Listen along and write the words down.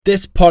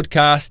This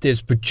podcast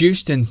is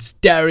produced in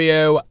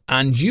stereo,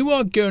 and you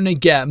are going to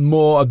get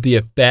more of the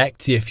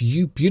effect if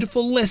you,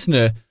 beautiful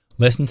listener,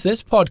 listen to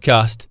this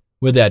podcast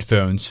with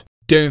headphones.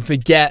 Don't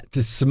forget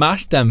to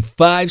smash them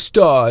 5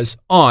 stars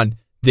on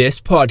this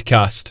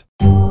podcast.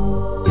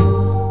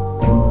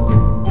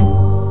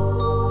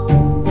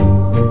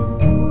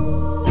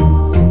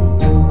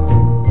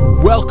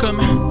 Welcome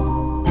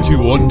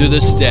to Under the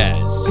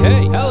Stairs.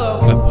 Hey, hello.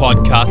 A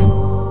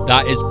podcast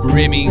that is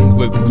brimming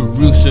with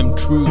gruesome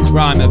true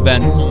crime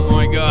events. Oh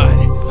my god.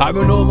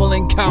 Paranormal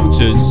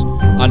encounters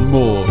and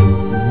more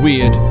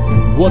weird,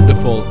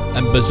 wonderful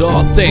and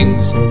bizarre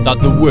things that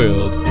the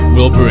world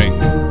will bring.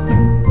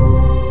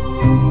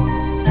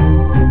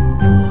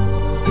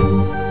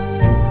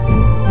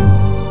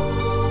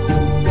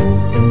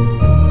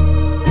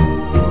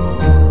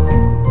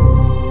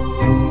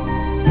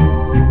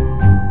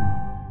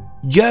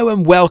 Yo,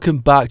 and welcome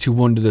back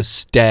to Under the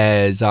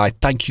Stairs. I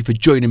thank you for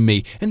joining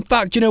me. In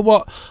fact, you know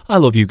what? I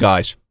love you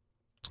guys.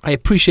 I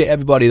appreciate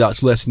everybody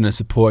that's listening and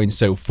supporting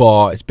so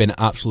far. It's been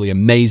absolutely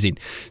amazing.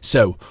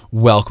 So,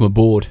 welcome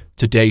aboard.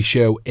 Today's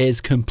show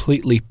is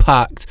completely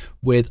packed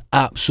with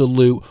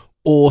absolute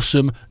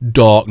awesome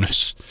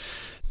darkness.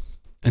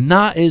 And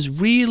that is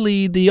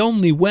really the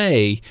only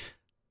way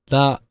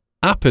that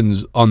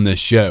happens on this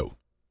show.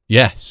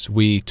 Yes,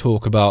 we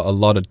talk about a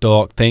lot of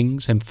dark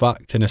things. In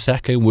fact, in a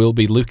second, we'll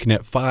be looking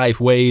at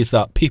 5 ways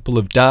that people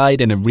have died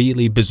in a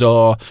really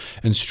bizarre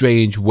and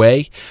strange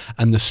way.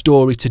 And the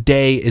story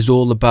today is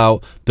all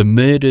about the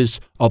murders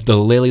of the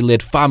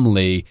Lillelid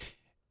family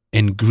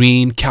in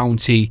Greene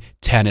County,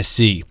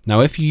 Tennessee. Now,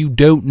 if you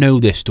don't know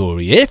this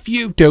story,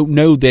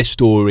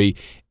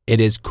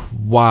 it is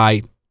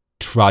quite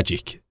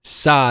tragic,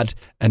 sad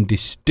and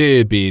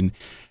disturbing.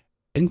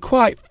 And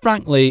quite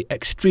frankly,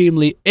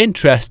 extremely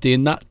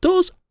interesting. That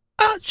does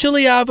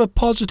actually have a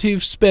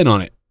positive spin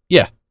on it.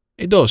 Yeah,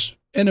 it does,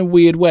 in a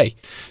weird way.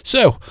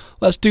 So,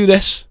 let's do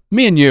this.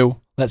 Me and you,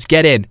 let's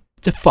get in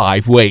to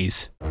 5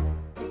 ways.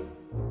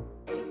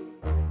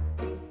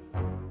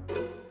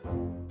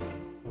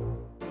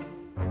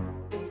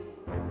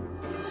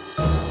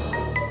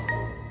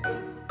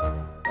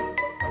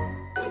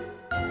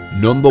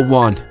 Number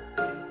 1.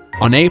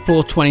 On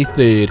April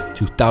 23rd,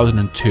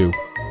 2002,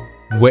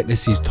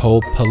 witnesses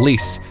told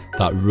police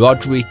that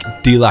Roderick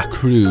de la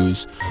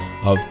Cruz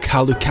of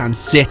Caloocan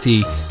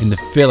City in the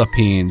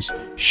Philippines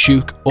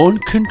shook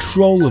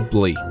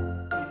uncontrollably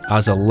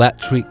as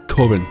electric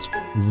current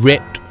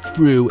ripped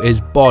through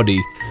his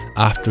body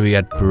after he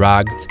had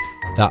bragged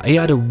that he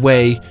had a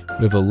way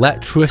with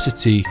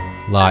electricity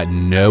like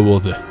no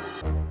other.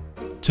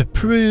 To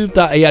prove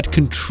that he had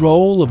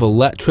control of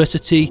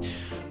electricity,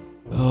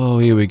 oh,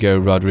 here we go,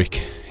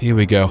 Roderick. Here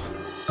we go.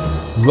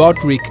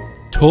 Roderick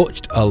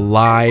touched a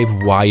live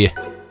wire.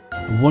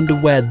 I wonder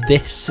where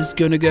this is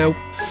going to go.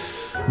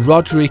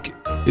 Roderick,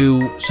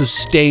 who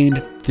sustained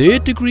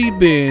 3rd-degree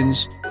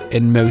burns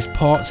in most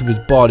parts of his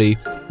body,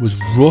 was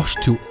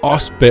rushed to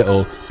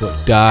hospital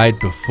but died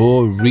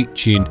before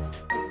reaching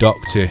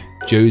Dr.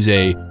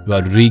 Jose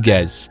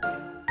Rodriguez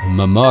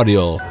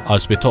Memorial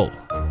Hospital.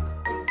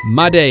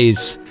 My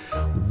days,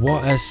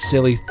 what a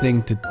silly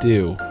thing to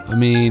do. I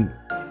mean,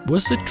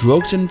 was there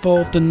drugs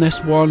involved in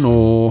this one,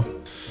 or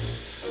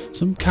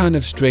some kind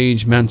of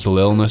strange mental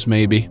illness,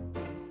 maybe?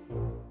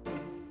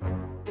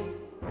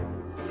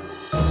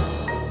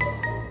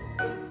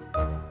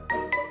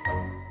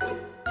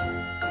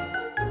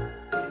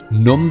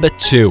 Number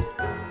 2.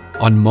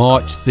 On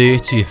March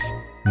 30th,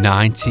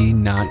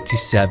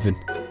 1997,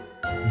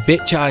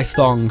 Vichai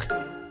Thong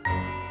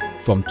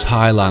from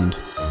Thailand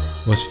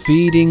was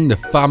feeding the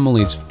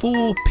family's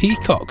 4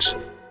 peacocks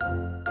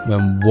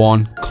when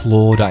one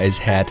clawed at his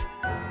head.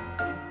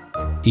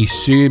 He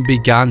soon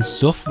began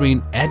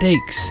suffering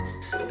headaches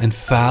and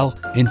fell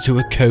into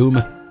a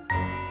coma.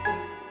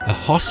 A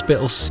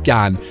hospital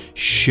scan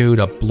showed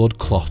a blood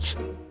clot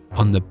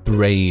on the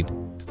brain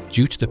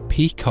due to the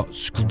peacock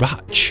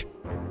scratch.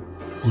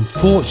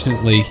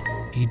 Unfortunately,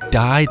 he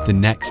died the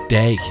next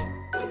day.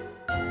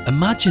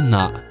 Imagine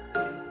that.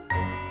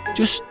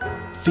 Just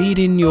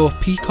feeding your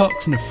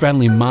peacocks in a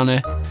friendly manner,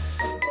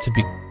 to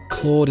be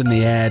clawed in the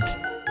head,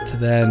 to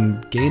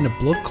then gain a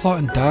blood clot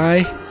and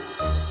die.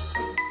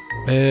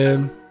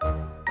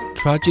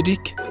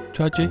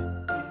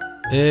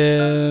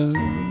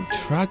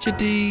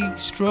 Tragedy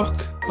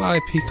struck by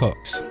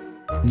peacocks.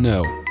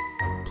 No.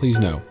 Please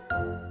no.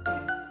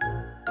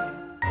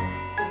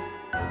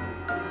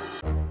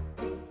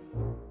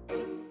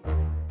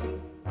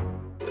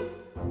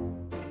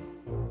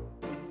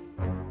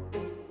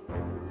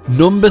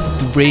 Number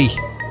 3.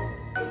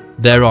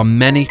 There are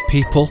many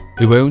people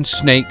who own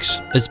snakes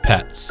as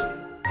pets.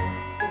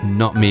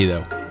 Not me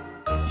though.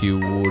 You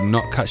would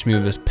not catch me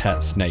with a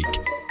pet snake.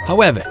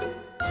 However,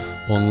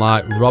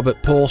 unlike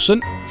Robert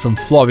Paulson from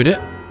Florida,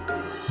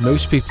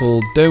 most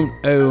people don't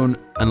own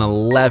an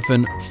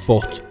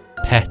 11-foot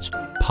pet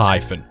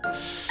python.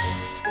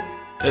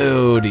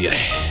 Oh dear.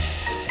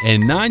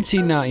 In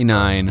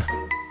 1999,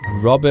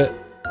 Robert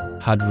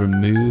had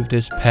removed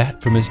his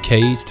pet from his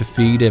cage to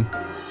feed him.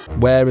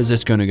 Where is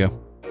this going to go?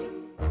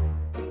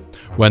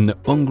 When the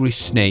hungry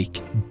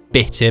snake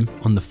bit him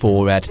on the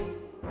forehead.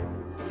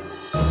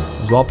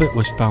 Robert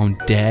was found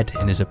dead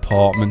in his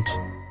apartment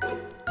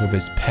with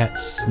his pet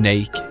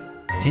snake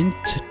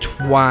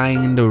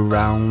intertwined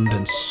around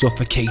and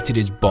suffocated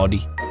his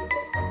body.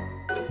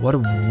 What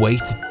a way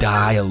to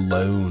die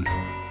alone.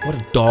 What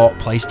a dark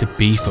place to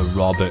be for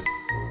Robert.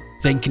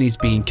 Thinking he's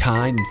being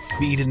kind and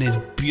feeding his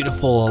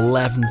beautiful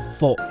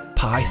 11-foot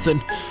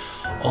python,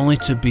 only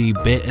to be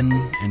bitten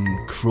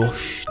and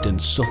crushed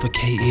and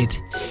suffocated.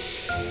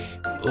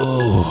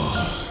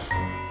 Oh.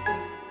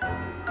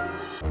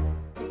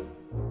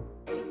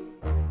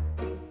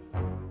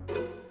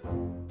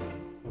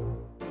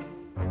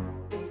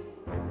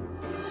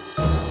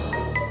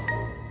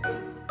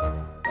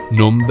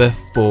 Number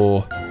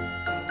 4.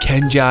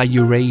 Kenji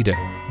Ureda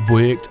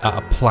worked at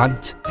a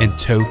plant in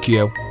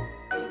Tokyo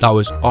that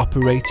was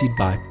operated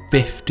by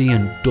 50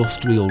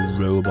 industrial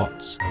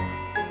robots.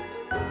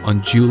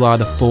 On July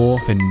the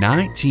 4th in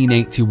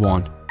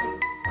 1981,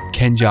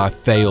 Kenji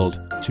failed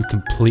to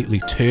completely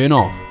turn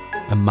off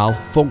a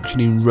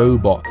malfunctioning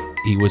robot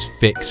he was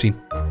fixing.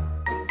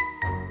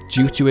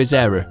 Due to his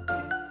error,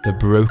 the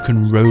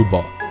broken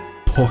robot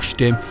pushed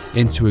him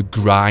into a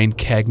grind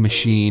keg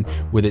machine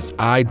with its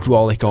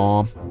hydraulic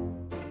arm.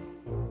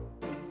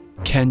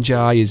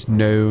 Kenji is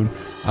known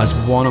as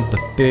one of the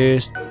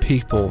first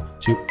people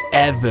to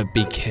ever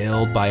be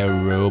killed by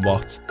a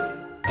robot.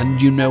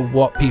 And you know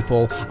what,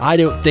 people? I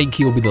don't think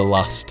he'll be the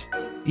last.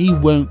 He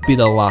won't be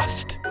the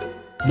last.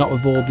 Not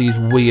with all these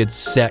weird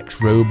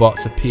sex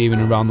robots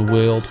appearing around the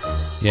world.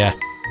 Yeah,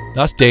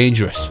 that's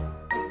dangerous.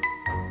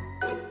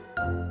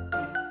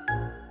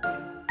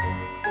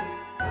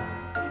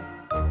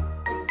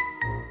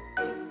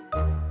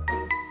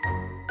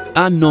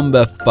 And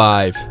number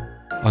 5.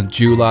 On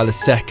July the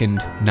 2nd,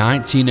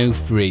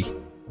 1903,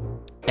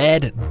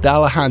 Ed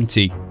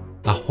Delahanty,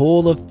 a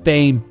Hall of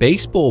Fame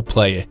baseball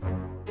player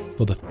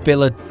for the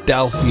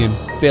Philadelphia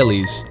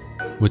Phillies,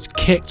 was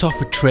kicked off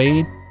a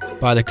train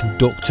by the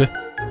conductor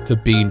for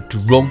being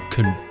drunk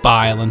and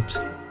violent.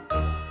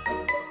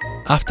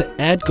 After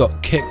Ed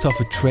got kicked off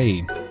a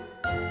train,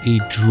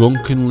 he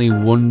drunkenly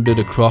wandered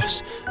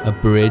across a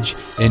bridge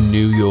in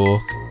New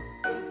York,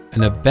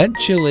 and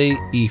eventually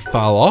he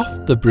fell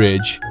off the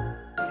bridge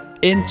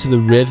into the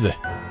river.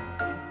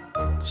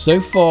 So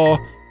far,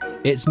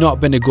 it's not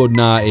been a good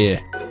night here.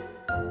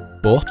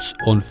 But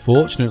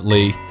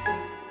unfortunately,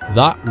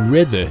 that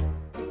river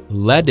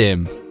led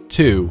him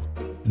to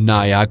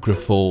Niagara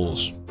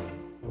Falls.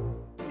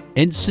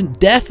 Instant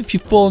death if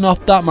you've fallen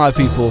off that, my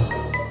people.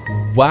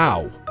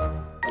 Wow.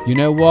 You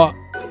know what?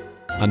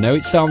 I know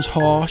it sounds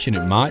harsh and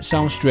it might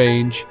sound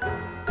strange,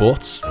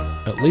 but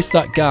at least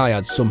that guy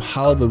had some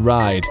hell of a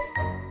ride.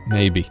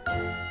 Maybe.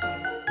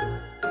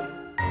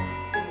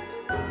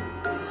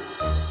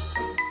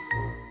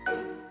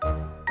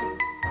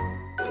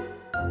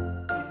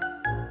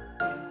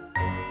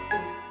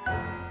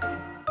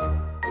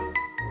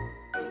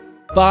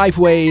 Five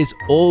Ways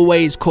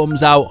always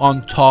comes out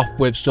on top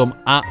with some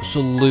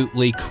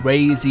absolutely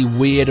crazy,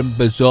 weird and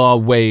bizarre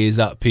ways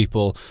that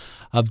people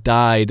have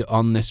died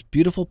on this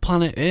beautiful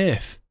planet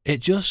Earth. It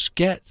just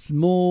gets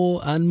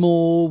more and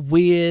more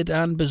weird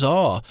and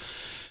bizarre.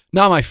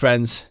 Now, my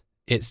friends,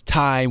 it's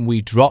time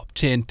we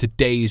dropped in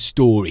today's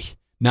story.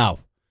 Now,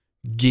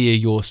 gear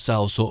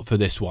yourselves up for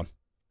this one.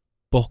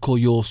 Buckle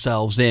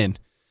yourselves in.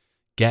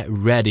 Get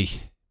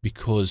ready,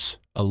 because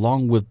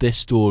along with this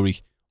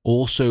story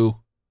also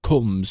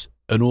comes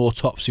an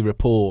autopsy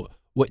report,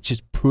 which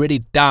is pretty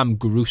damn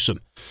gruesome.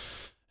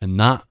 And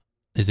that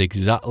is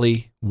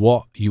exactly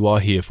what you are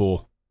here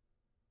for.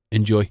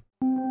 Enjoy.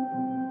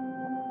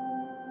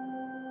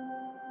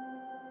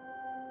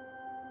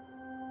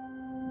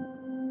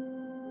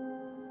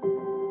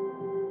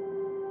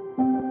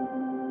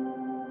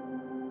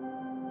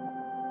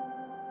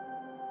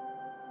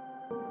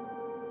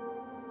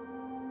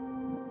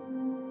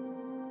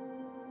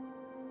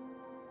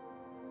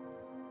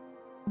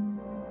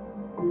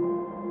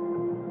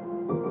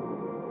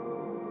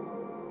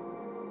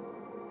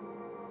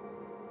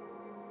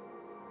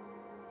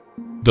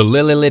 The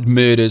Lillelid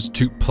murders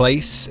took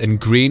place in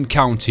Greene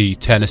County,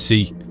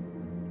 Tennessee.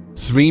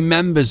 3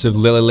 members of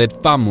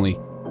Lillelid family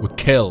were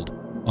killed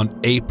on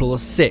April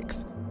 6,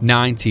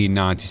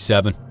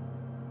 1997.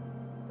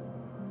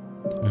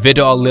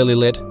 Vidar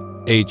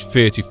Lillelid, age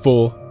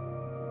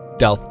 34,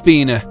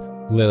 Delphina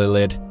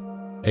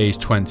Lillelid, age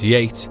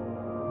 28,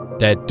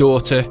 their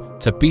daughter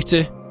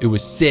Tabitha, who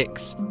was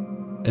 6,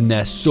 and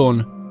their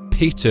son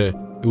Peter,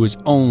 who was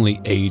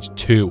only age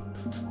 2.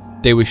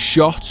 They were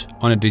shot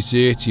on a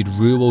deserted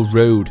rural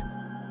road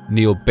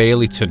near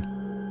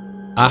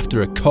Baileyton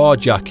after a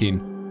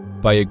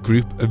carjacking by a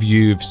group of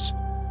youths.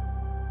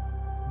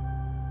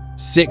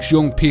 6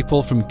 young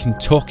people from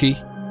Kentucky,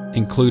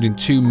 including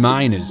 2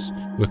 minors,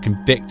 were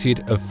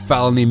convicted of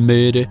felony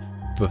murder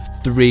for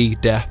 3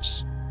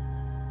 deaths,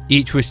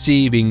 each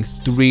receiving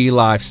 3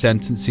 life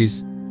sentences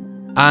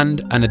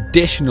and an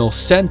additional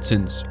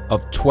sentence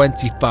of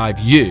 25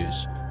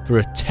 years for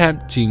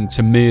attempting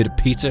to murder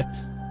Peter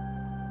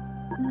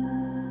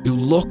who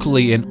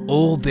luckily in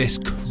all this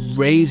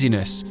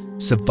craziness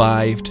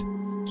survived.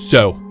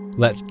 So,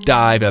 let's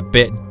dive a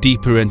bit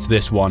deeper into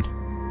this one.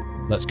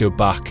 Let's go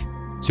back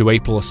to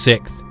April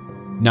 6th,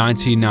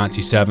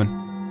 1997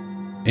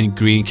 in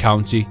Greene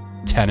County,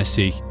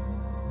 Tennessee.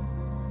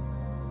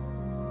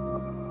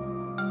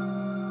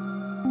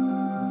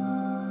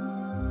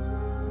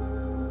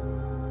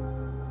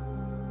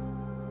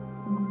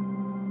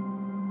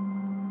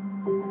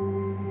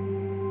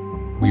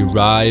 We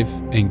arrive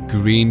in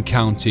Greene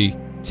County,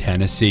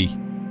 Tennessee,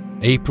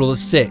 April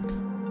 6th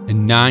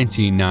in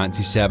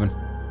 1997.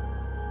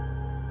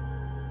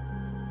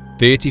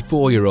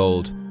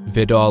 34-year-old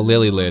Vidar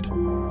Lillelid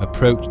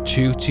approached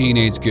two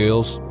teenage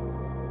girls,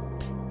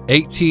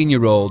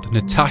 18-year-old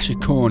Natasha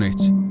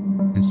Cornett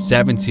and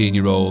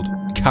 17-year-old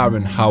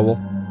Karen Howell.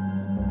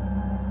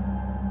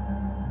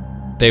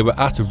 They were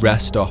at a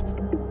rest stop,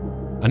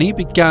 and he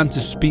began to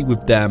speak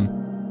with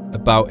them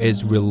about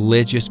his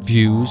religious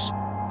views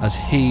as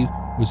he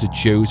was a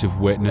Joseph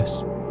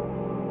witness.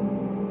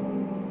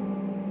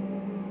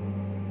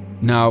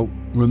 Now,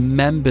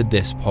 remember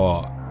this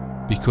part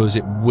because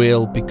it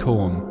will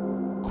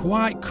become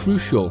quite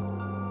crucial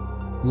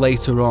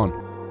later on.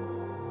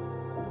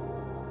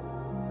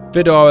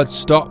 Vidar had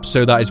stopped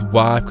so that his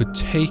wife could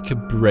take a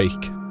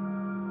break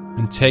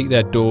and take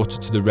their daughter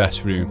to the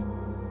restroom,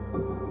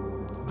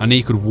 and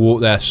he could walk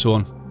their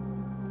son.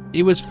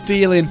 He was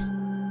feeling,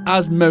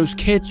 as most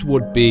kids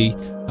would be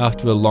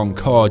after a long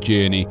car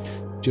journey,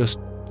 just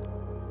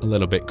a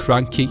little bit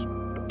cranky.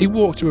 He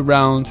walked him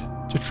around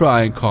to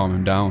try and calm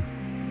him down.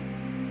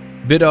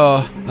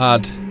 Vidar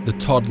had the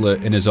toddler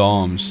in his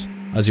arms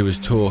as he was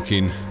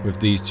talking with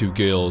these two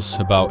girls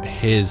about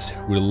his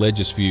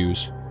religious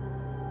views.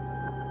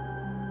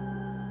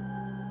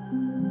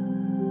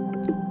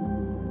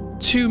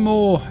 Two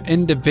more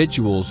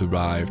individuals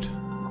arrived,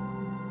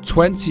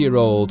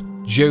 20-year-old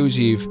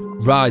Joseph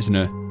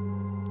Reisner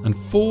and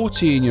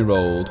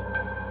 14-year-old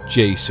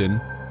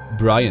Jason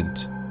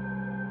Bryant.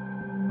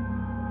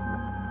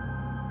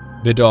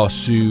 Vidar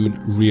soon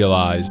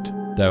realised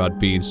there had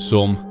been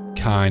some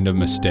kind of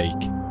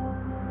mistake,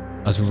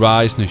 as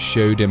Reisner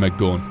showed him a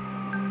gun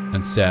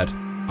and said,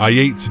 "I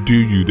hate to do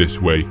you this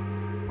way,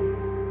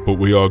 but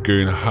we are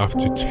going to have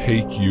to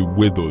take you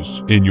with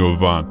us in your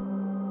van."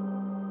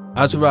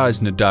 As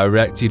Reisner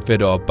directed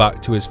Vidar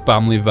back to his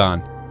family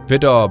van,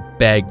 Vidar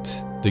begged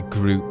the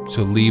group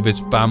to leave his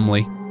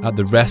family at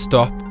the rest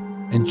stop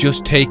and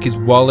just take his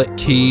wallet,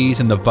 keys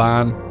and the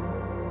van,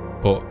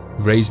 but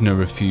Reisner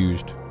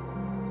refused,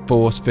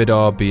 forced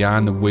Vidar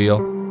behind the wheel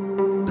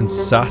and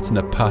sat in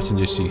the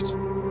passenger seat,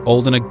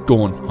 holding a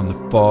gun on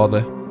the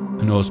father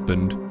and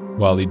husband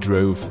while he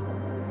drove.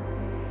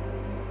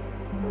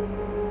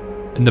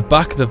 In the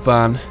back of the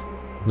van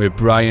were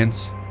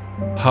Bryant,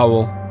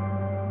 Howell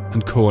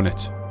and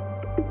Cornett,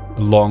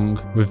 along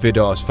with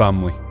Vidar's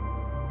family,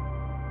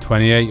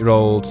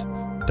 28-year-old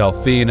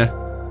Delphina,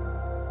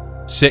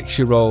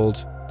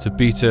 6-year-old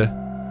Tabitha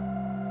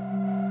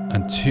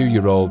and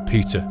 2-year-old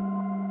Peter.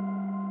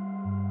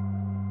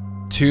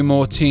 Two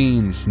more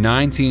teens,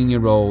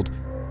 19-year-old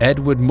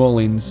Edward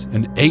Mullins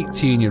and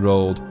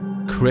 18-year-old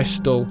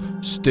Crystal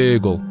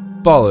Sturgill,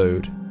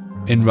 followed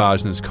in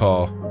Reisner's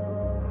car.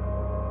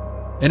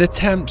 In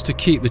attempts to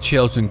keep the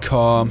children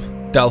calm,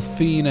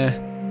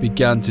 Delphina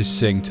began to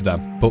sing to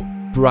them, but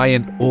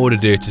Bryant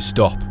ordered her to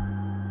stop.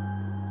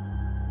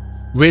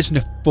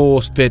 Reisner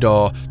forced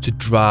Vidar to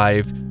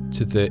drive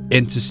to the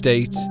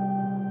interstate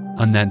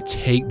and then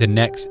take the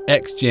next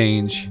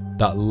exchange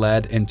that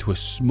led into a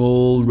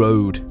small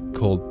road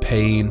called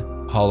Payne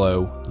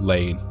Hollow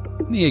Lane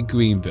near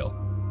Greenville.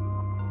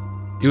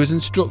 He was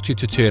instructed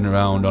to turn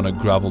around on a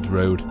gravelled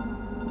road.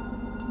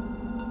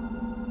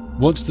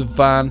 Once the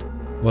van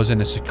was in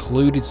a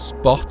secluded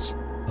spot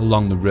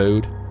along the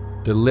road,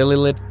 the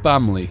Lillelid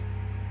family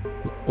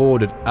were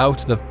ordered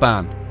out of the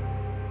van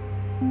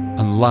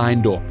and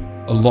lined up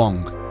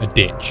along a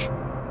ditch.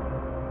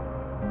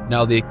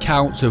 Now, the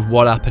accounts of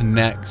what happened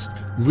next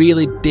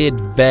really did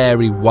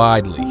vary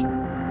widely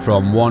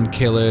from one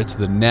killer to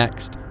the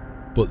next,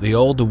 but the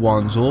older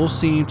ones all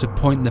seemed to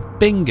point the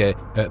finger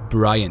at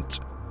Bryant,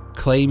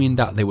 claiming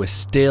that they were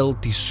still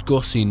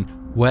discussing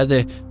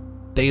whether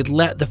they'd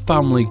let the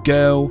family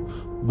go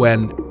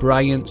when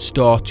Bryant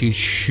started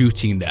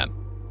shooting them.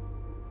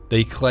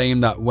 They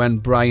claimed that when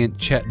Bryant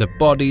checked the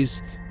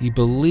bodies, he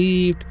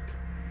believed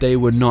they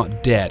were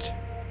not dead.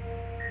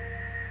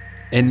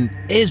 In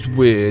his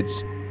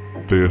words,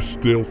 "They are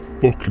still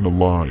fucking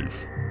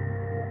alive."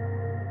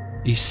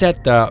 he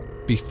said that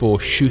before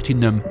shooting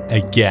them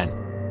again.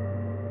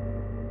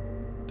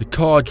 The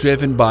car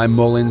driven by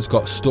Mullins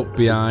got stuck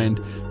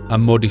behind a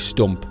muddy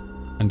stump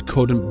and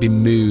couldn't be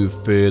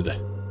moved further.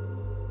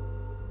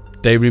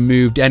 They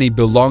removed any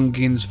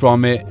belongings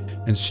from it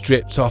and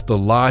stripped off the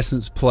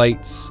license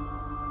plates,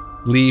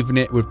 leaving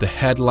it with the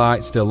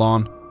headlights still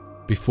on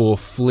before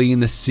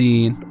fleeing the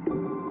scene.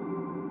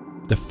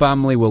 The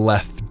family were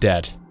left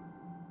dead,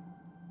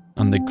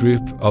 and the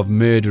group of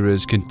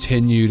murderers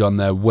continued on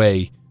their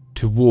way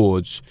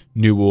towards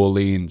New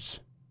Orleans.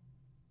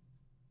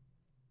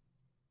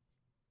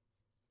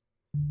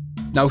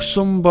 Now,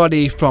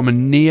 somebody from a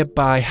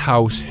nearby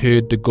house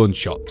heard the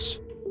gunshots,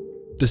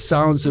 the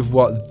sounds of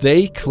what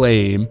they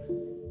claim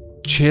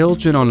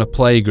children on a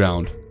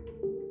playground.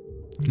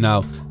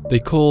 Now, they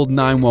called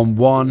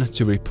 911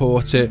 to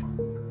report it.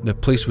 The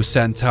police were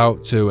sent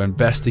out to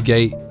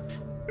investigate.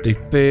 They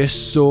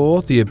first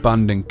saw the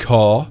abandoned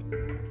car,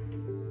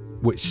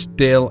 which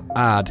still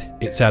had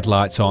its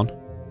headlights on,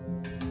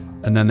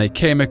 and then they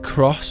came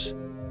across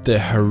the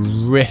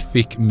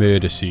horrific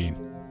murder scene.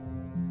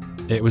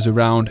 It was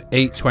around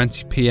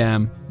 8:20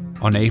 p.m.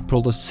 on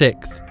April the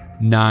 6th,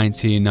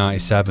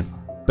 1997.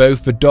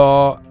 Both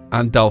Vidar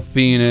and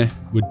Delfina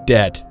were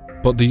dead,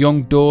 but the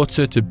young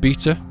daughter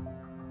Tabita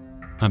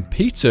and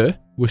Peter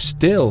were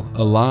still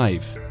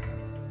alive.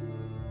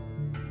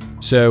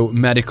 So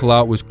medical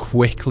help was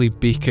quickly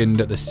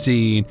beaconed at the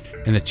scene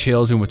and the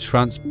children were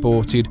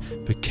transported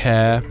for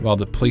care while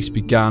the police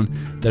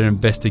began their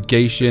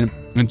investigation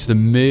into the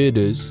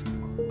murders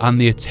and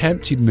the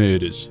attempted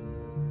murders.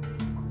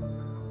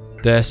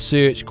 Their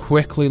search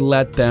quickly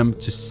led them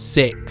to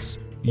 6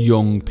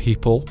 young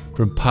people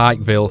from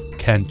Pikeville,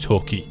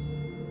 Kentucky.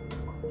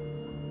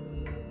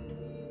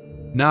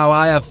 Now,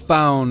 I have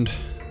found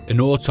an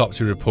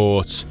autopsy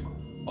report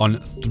on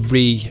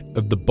 3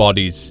 of the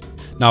bodies.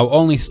 Now,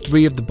 only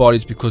 3 of the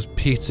bodies because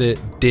Peter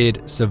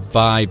did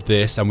survive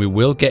this, and we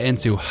will get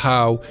into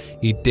how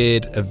he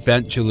did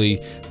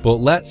eventually, but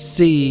let's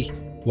see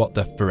what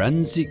the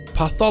forensic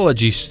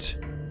pathologist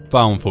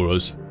found for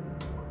us.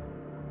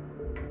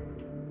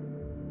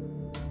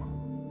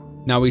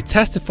 Now, he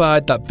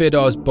testified that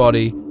Vidar's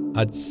body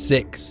had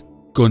 6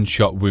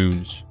 gunshot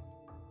wounds.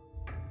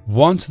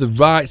 1 to the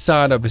right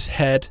side of his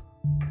head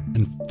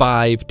and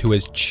 5 to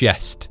his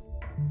chest.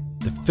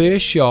 The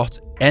first shot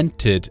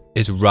entered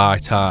his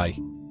right eye,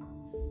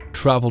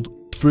 travelled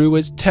through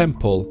his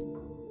temple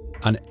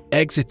and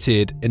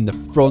exited in the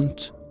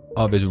front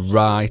of his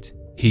right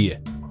ear.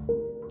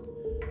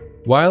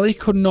 While he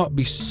could not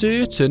be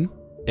certain,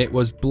 it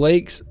was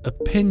Blake's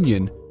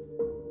opinion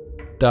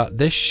that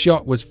this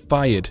shot was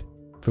fired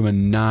from a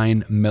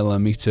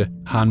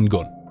 9mm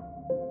handgun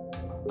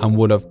and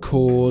would have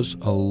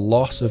caused a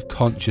loss of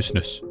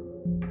consciousness.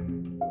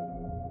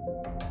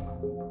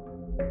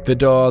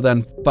 Vidar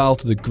then fell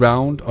to the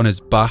ground on his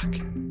back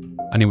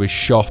and he was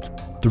shot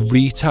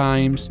 3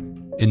 times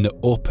in the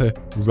upper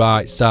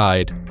right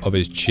side of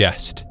his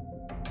chest.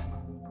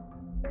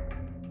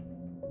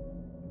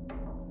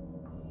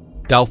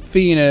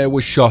 Delfina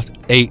was shot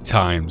 8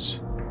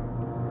 times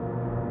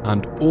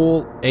and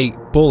all 8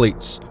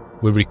 bullets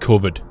were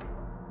recovered.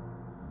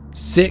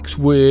 6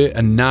 were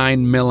a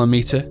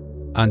 9mm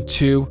and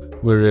 2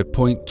 were a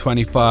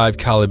 .25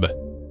 caliber.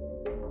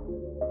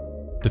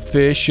 The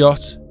first shot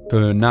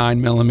from a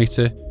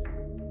 9mm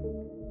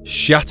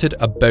shattered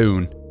a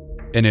bone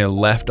in her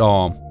left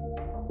arm.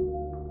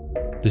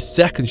 The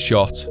second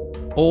shot,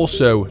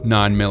 also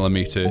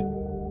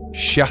 9mm,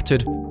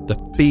 shattered the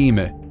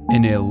femur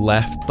in her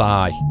left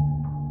thigh.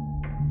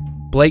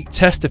 Blake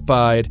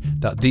testified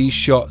that these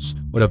shots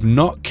would have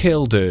not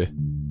killed her,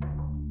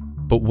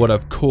 but would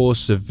have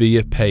caused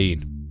severe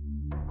pain,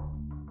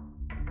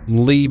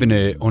 leaving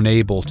her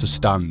unable to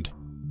stand.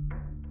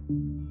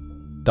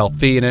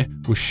 Delfina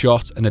was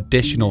shot an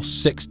additional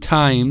 6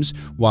 times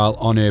while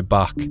on her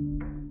back,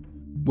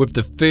 with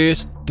the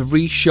first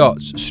 3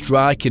 shots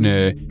striking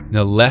her in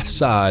the left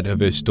side of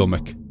her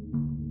stomach.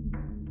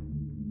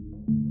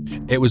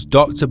 It was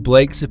Dr.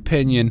 Blake's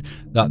opinion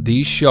that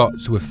these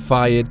shots were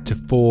fired to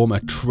form a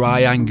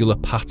triangular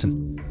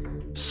pattern,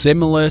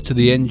 similar to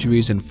the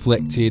injuries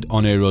inflicted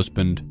on her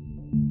husband.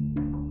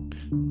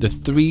 The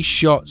 3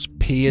 shots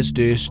pierced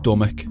her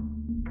stomach,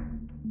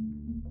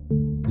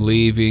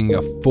 leaving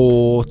a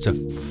 4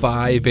 to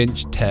 5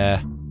 inch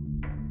tear,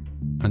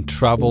 and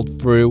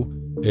travelled through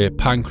her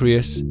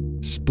pancreas,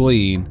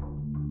 spleen,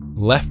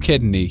 left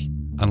kidney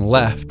and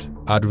left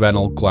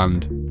adrenal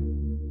gland.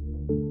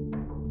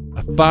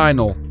 A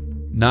final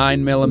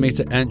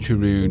 9mm entry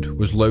wound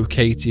was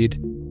located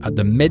at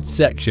the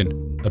midsection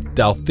of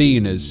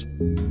Delfina's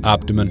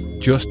abdomen,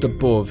 just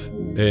above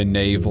her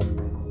navel,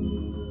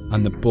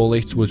 and the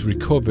bullet was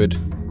recovered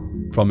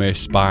from her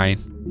spine.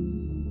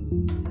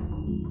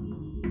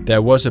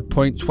 There was a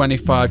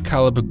 .25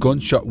 caliber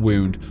gunshot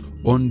wound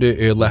under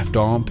her left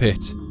armpit,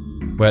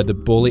 where the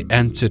bullet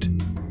entered,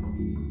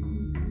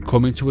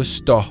 coming to a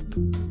stop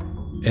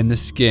in the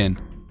skin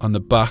on the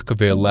back of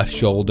her left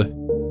shoulder.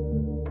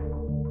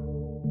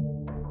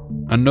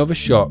 Another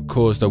shot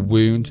caused a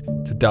wound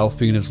to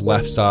Delfina's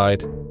left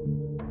side,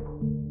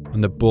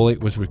 and the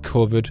bullet was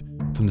recovered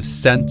from the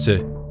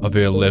centre of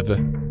her liver.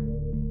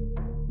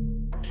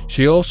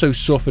 She also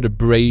suffered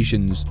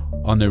abrasions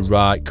on her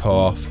right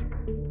calf.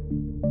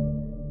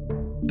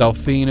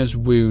 Delfina's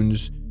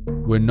wounds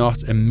were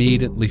not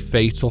immediately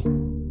fatal,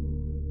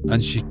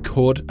 and she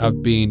could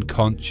have been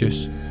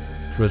conscious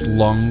for as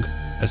long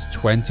as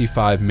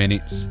 25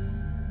 minutes,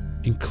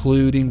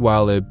 including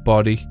while her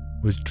body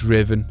was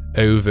driven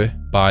over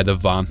by the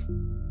van.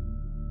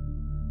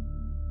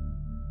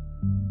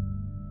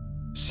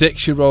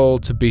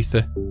 6-year-old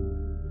Tabitha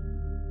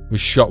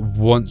was shot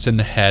once in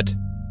the head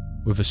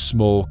with a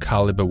small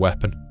caliber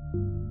weapon,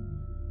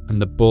 and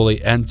the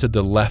bullet entered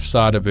the left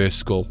side of her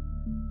skull,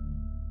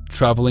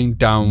 travelling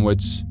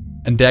downwards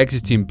and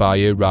exiting by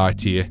her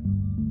right ear.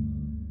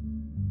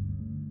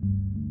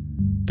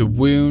 The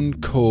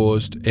wound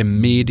caused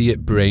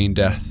immediate brain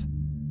death.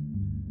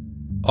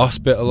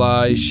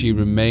 Hospitalised, she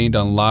remained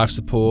on life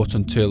support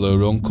until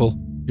her uncle,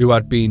 who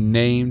had been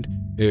named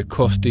her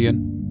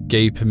custodian,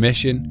 gave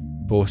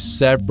permission for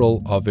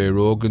several of her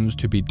organs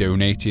to be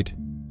donated.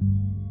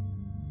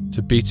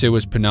 Tabitha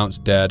was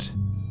pronounced dead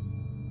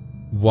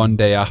 1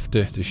 day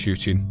after the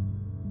shooting.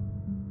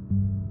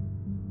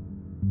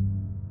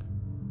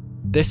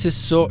 This is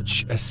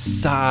such a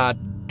sad,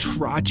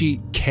 tragic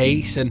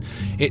case, and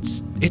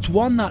it's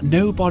one that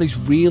nobody's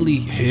really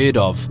heard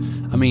of.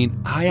 I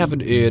mean, I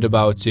haven't heard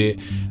about it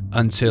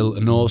until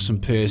an awesome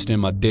person in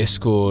my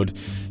Discord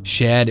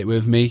shared it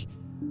with me.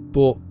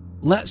 But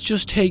let's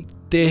just take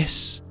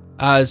this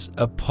as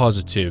a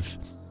positive.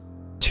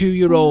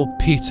 2-year-old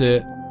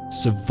Peter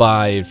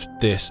survived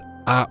this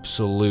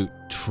absolute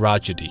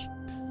tragedy.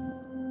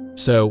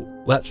 So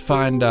let's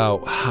find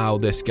out how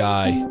this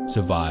guy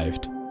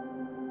survived.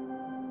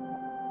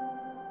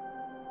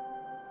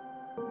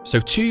 So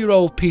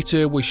 2-year-old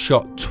Peter was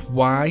shot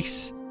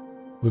twice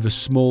with a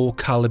small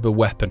caliber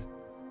weapon.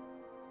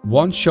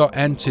 One shot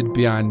entered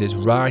behind his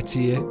right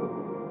ear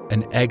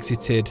and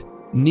exited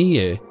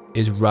near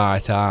his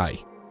right eye.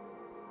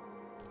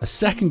 A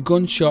second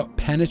gunshot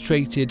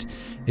penetrated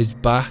his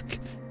back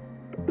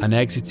and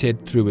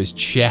exited through his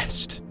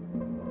chest.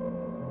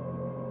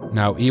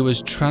 Now, he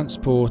was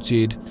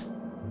transported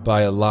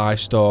by a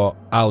livestock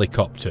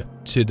helicopter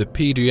to the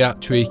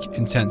Pediatric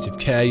Intensive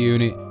Care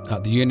Unit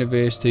at the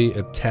University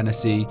of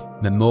Tennessee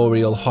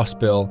Memorial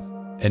Hospital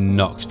in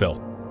Knoxville.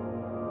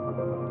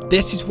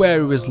 This is where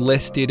he was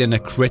listed in a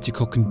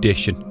critical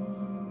condition.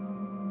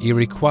 He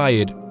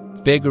required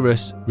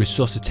vigorous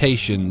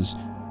resuscitations,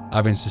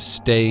 having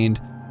sustained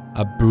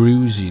a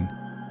bruising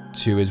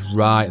to his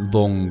right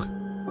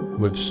lung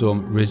with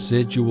some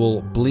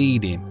residual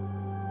bleeding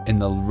in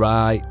the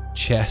right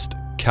chest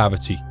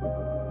cavity.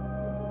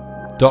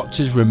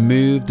 Doctors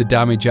removed the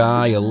damaged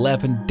eye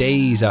 11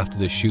 days after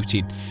the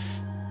shooting.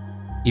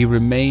 He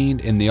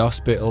remained in the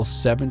hospital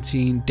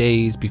 17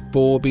 days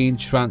before being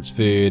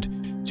transferred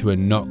to a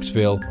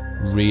Knoxville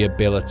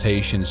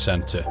rehabilitation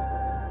centre.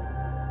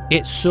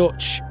 It's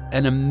such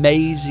an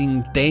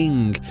amazing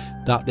thing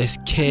that this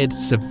kid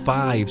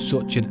survived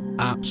such an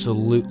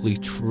absolutely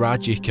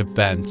tragic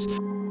event.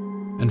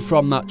 And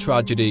from that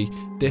tragedy,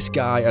 this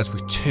guy has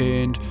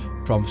returned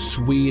from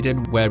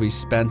Sweden, where he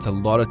spent a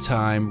lot of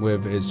time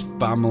with his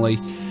family.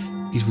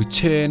 He's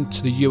returned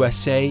to the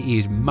USA,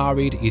 he's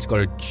married, he's got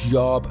a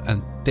job,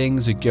 and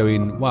things are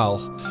going, well,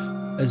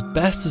 as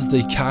best as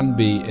they can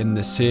be in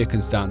the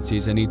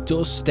circumstances. And he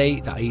does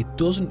state that he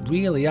doesn't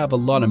really have a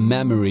lot of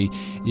memory.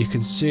 You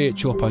can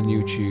search up on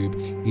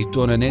YouTube. He's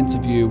done an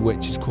interview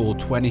which is called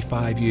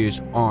 25 Years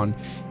On.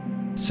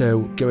 So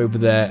go over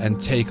there and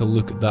take a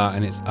look at that,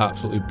 and it's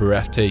absolutely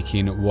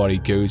breathtaking what he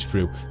goes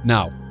through.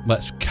 Now,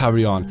 let's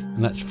carry on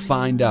and let's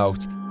find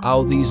out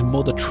how these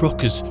mother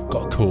truckers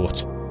got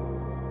caught.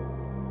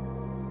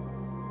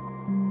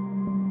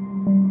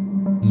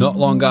 Not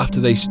long after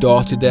they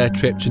started their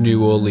trip to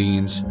New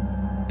Orleans,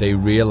 they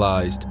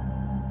realised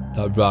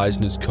that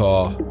Reisner's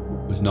car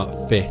was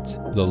not fit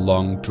for the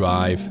long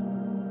drive.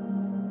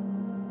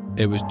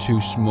 It was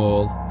too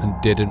small and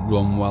didn't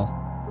run well.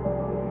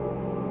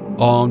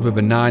 Armed with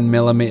a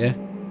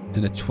 9mm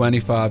and a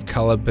 .25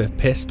 caliber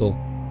pistol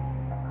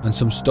and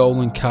some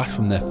stolen cash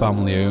from their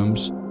family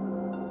homes,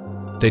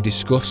 they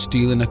discussed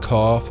stealing a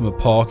car from a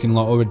parking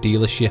lot or a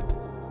dealership,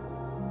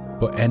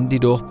 but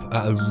ended up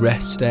at a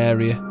rest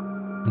area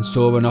and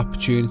saw an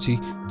opportunity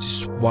to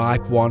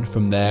swipe one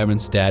from there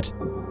instead.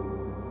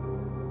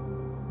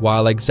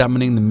 While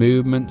examining the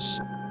movements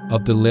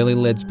of the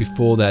Lillelids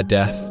before their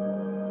death,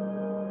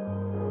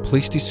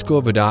 police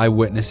discovered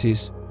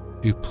eyewitnesses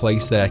who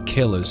placed their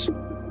killers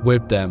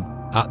with them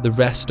at the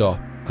rest stop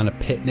and a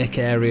picnic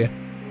area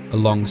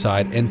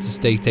alongside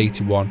Interstate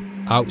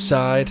 81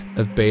 outside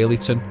of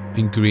Baileyton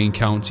in Greene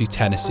County,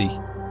 Tennessee,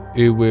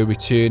 who were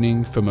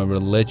returning from a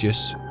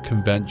religious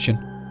convention.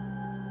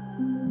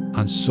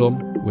 And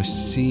some were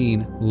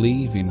seen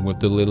leaving with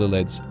the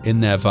Lillelids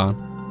in their van.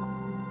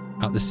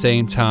 At the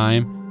same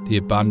time, the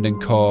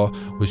abandoned car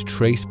was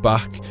traced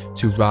back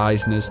to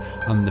Reisner's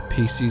and the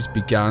pieces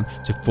began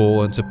to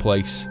fall into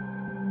place.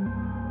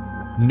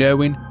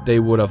 Knowing they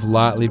would have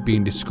likely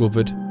been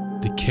discovered,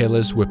 the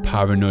killers were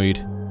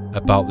paranoid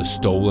about the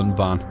stolen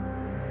van.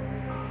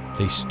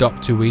 They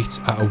stopped to eat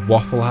at a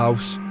Waffle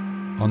House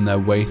on their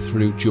way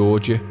through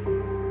Georgia,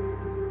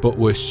 but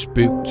were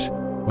spooked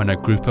when a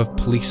group of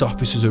police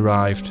officers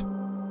arrived.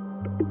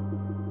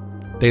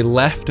 They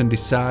left and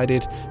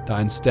decided that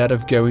instead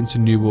of going to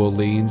New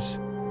Orleans,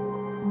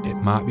 it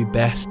might be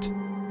best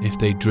if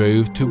they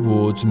drove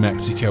towards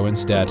Mexico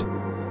instead.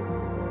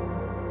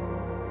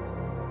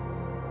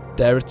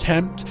 Their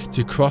attempt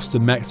to cross the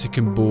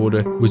Mexican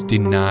border was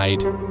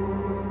denied,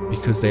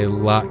 because they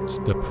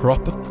lacked the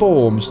proper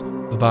forms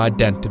of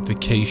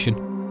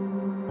identification.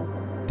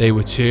 They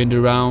were turned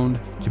around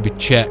to be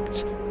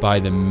checked by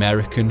the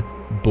American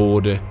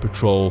Border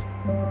Patrol.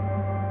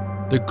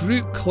 The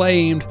group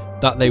claimed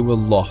that they were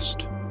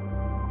lost,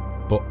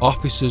 but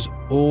officers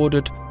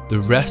ordered the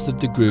rest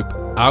of the group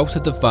out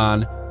of the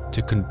van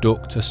to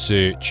conduct a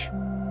search.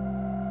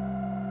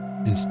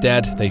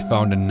 Instead, they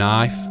found a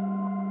knife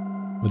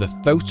with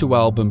a photo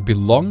album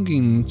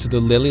belonging to the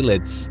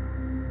Lillelids,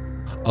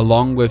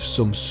 along with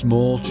some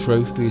small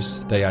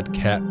trophies they had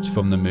kept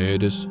from the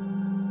murders.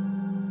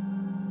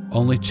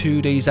 Only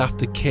 2 days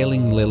after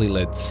killing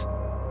Lillelids,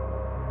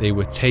 they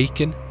were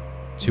taken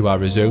to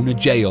Arizona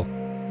jail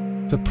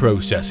for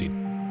processing.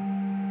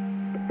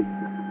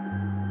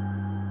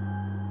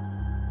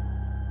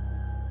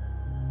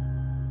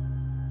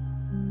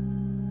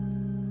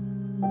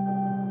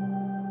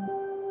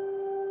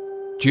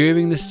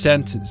 During the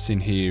sentencing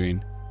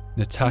hearing,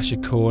 Natasha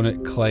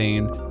Cornett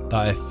claimed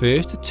that her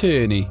first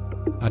attorney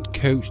had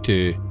coached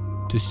her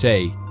to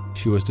say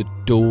she was the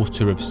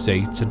daughter of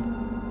Satan.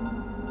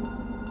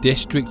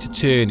 District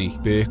Attorney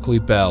Berkeley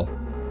Bell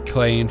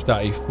claimed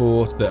that he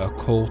thought the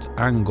occult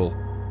angle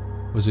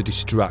was a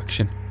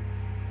distraction,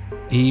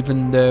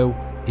 even though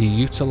he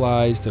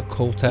utilised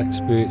occult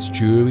experts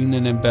during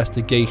an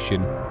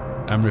investigation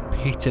and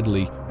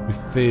repeatedly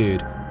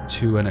referred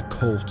to an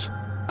occult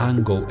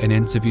angle in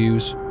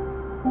interviews.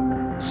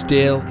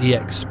 Still, he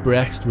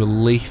expressed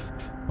relief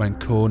when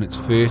Cornett's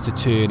first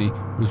attorney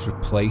was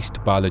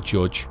replaced by the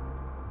judge.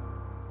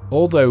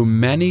 Although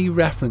many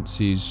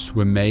references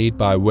were made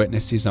by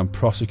witnesses and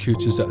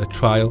prosecutors at the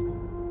trial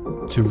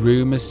to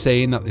rumours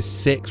saying that the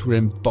six were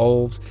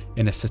involved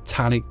in a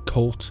satanic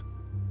cult,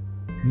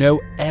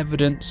 no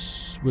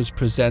evidence was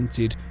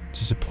presented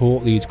to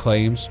support these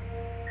claims.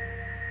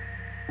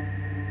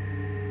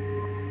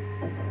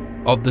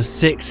 Of the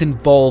six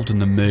involved in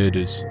the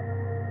murders,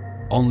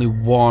 only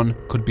one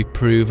could be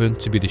proven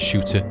to be the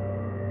shooter.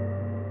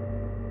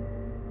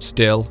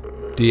 Still,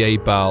 D.A.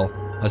 Ball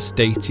has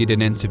stated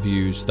in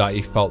interviews that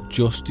he felt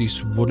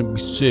justice wouldn't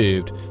be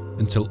served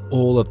until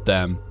all of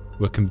them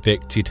were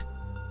convicted.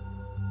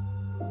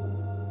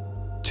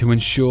 To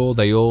ensure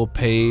they all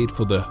paid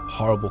for the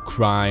horrible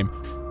crime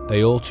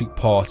they all took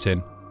part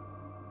in,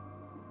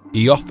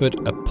 he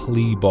offered a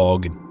plea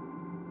bargain.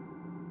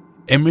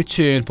 In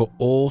return for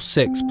all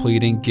six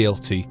pleading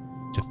guilty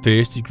to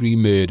first-degree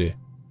murder,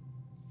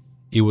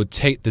 he would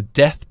take the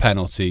death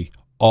penalty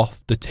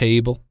off the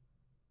table.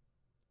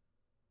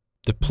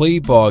 The plea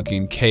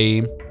bargain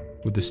came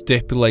with the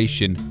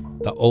stipulation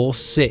that all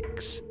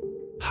six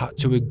had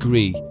to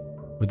agree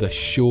with a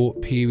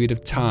short period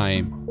of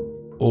time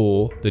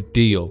or the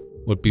deal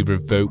would be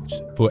revoked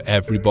for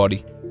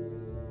everybody.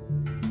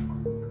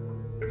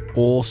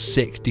 All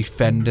six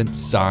defendants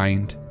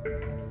signed,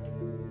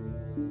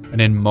 and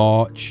in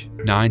March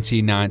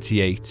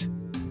 1998,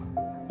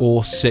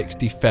 all six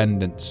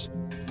defendants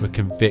were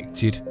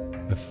convicted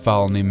of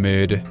felony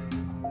murder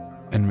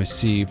and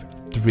received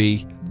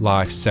 3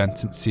 life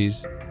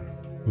sentences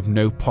with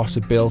no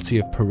possibility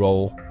of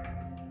parole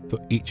for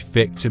each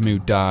victim who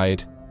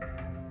died,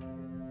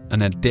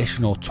 an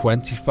additional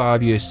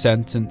 25-year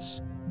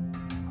sentence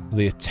for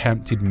the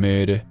attempted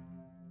murder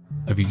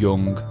of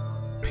young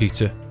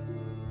Peter.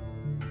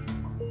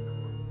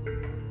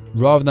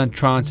 Rather than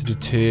trying to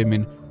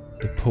determine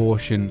the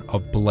portion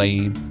of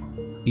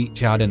blame each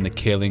had in the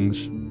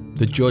killings,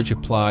 the judge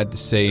applied the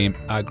same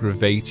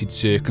aggravated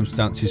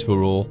circumstances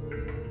for all.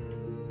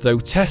 Though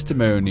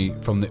testimony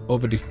from the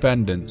other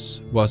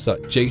defendants was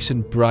that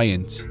Jason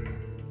Bryant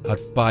had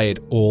fired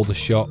all the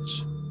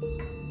shots,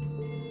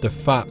 the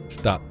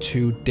fact that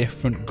 2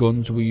 different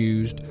guns were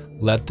used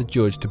led the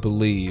judge to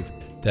believe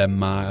there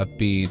might have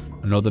been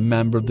another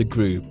member of the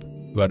group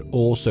who had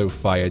also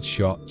fired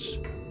shots.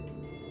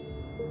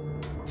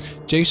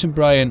 Jason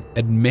Bryant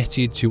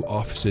admitted to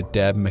Officer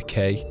Deb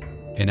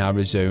McKay in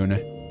Arizona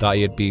that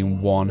he had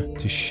been one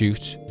to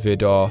shoot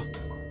Vidar,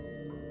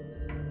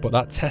 but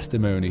that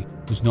testimony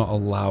was not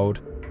allowed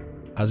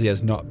as he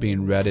has not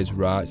been read his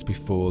rights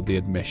before the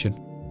admission.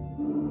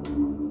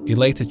 He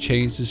later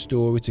changed the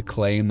story to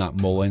claim that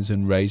Mullins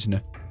and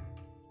Reisner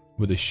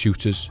were the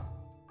shooters.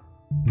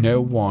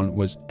 No one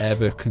was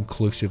ever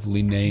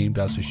conclusively named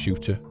as a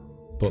shooter,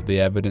 but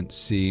the evidence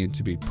seemed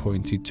to be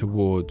pointed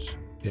towards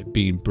it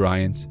being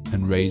Bryant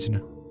and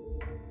Reisner.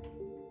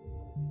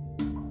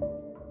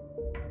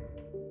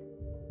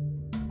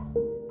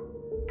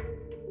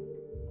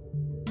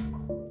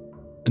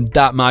 And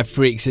that, my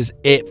freaks, is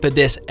it for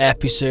this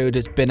episode.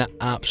 It's been an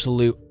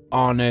absolute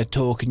honour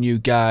talking you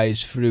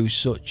guys through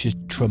such a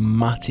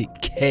traumatic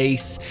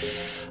case,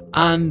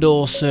 and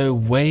also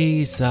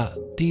ways that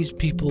these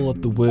people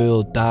of the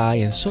world die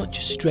in such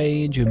a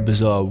strange and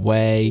bizarre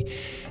way.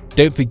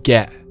 Don't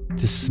forget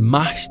to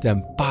smash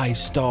them 5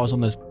 stars on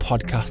this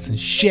podcast and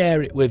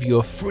share it with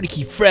your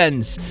freaky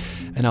friends.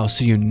 And I'll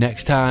see you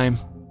next time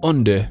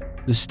under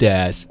the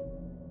stairs.